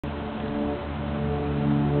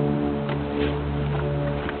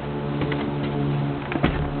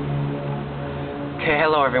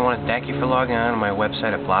Hello everyone, thank you for logging on to my website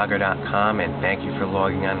at blogger.com, and thank you for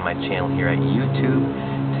logging on to my channel here at YouTube.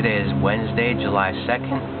 Today is Wednesday, July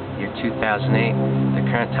 2nd, year 2008. The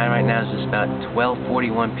current time right now is just about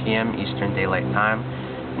 12:41 p.m. Eastern Daylight Time.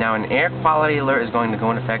 Now an air quality alert is going to go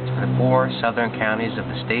into effect for the 4 southern counties of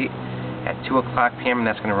the state at 2 o'clock p.m. and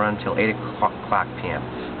that's going to run until 8 o'clock p.m.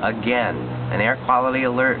 Again, an air quality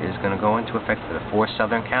alert is going to go into effect for the 4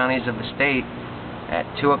 southern counties of the state at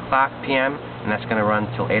 2 o'clock p.m. and that's going to run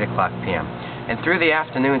until 8 o'clock p.m. And through the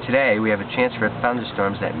afternoon today, we have a chance for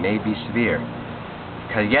thunderstorms that may be severe.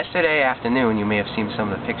 Because yesterday afternoon, you may have seen some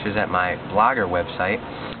of the pictures at my blogger website.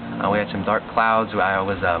 We had some dark clouds. I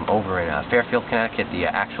was over in Fairfield, Connecticut, the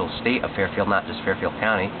actual state of Fairfield, not just Fairfield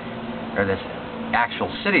County, or the actual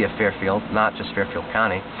city of Fairfield, not just Fairfield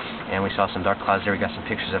County. And we saw some dark clouds there. We got some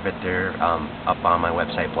pictures of it. They're up on my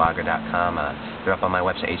website, blogger.com. They're up on my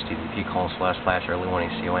website,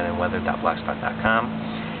 http://earlywarningsconandweather.blogspot.com.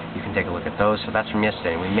 You can take a look at those. So that's from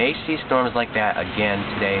yesterday. We may see storms like that again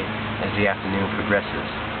today as the afternoon progresses.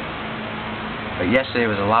 But yesterday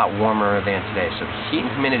was a lot warmer than today. So the heat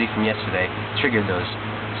and humidity from yesterday triggered those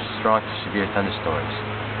strong to severe thunderstorms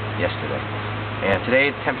yesterday. And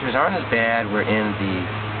today the temperatures aren't as bad. We're in the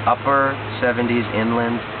upper 70s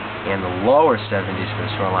inland and the lower 70s for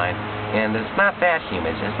the shoreline. And it's not that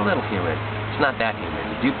humid. It's a little humid. It's not that humid.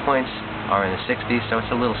 The dew points are in the 60s, so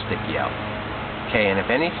it's a little sticky out. Okay, and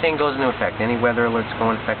if anything goes into effect, any weather alerts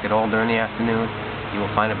go into effect at all during the afternoon, you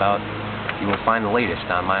will find the latest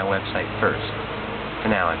on my website first.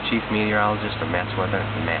 For now, I'm Chief Meteorologist of Matt's Weather,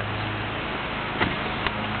 Matt.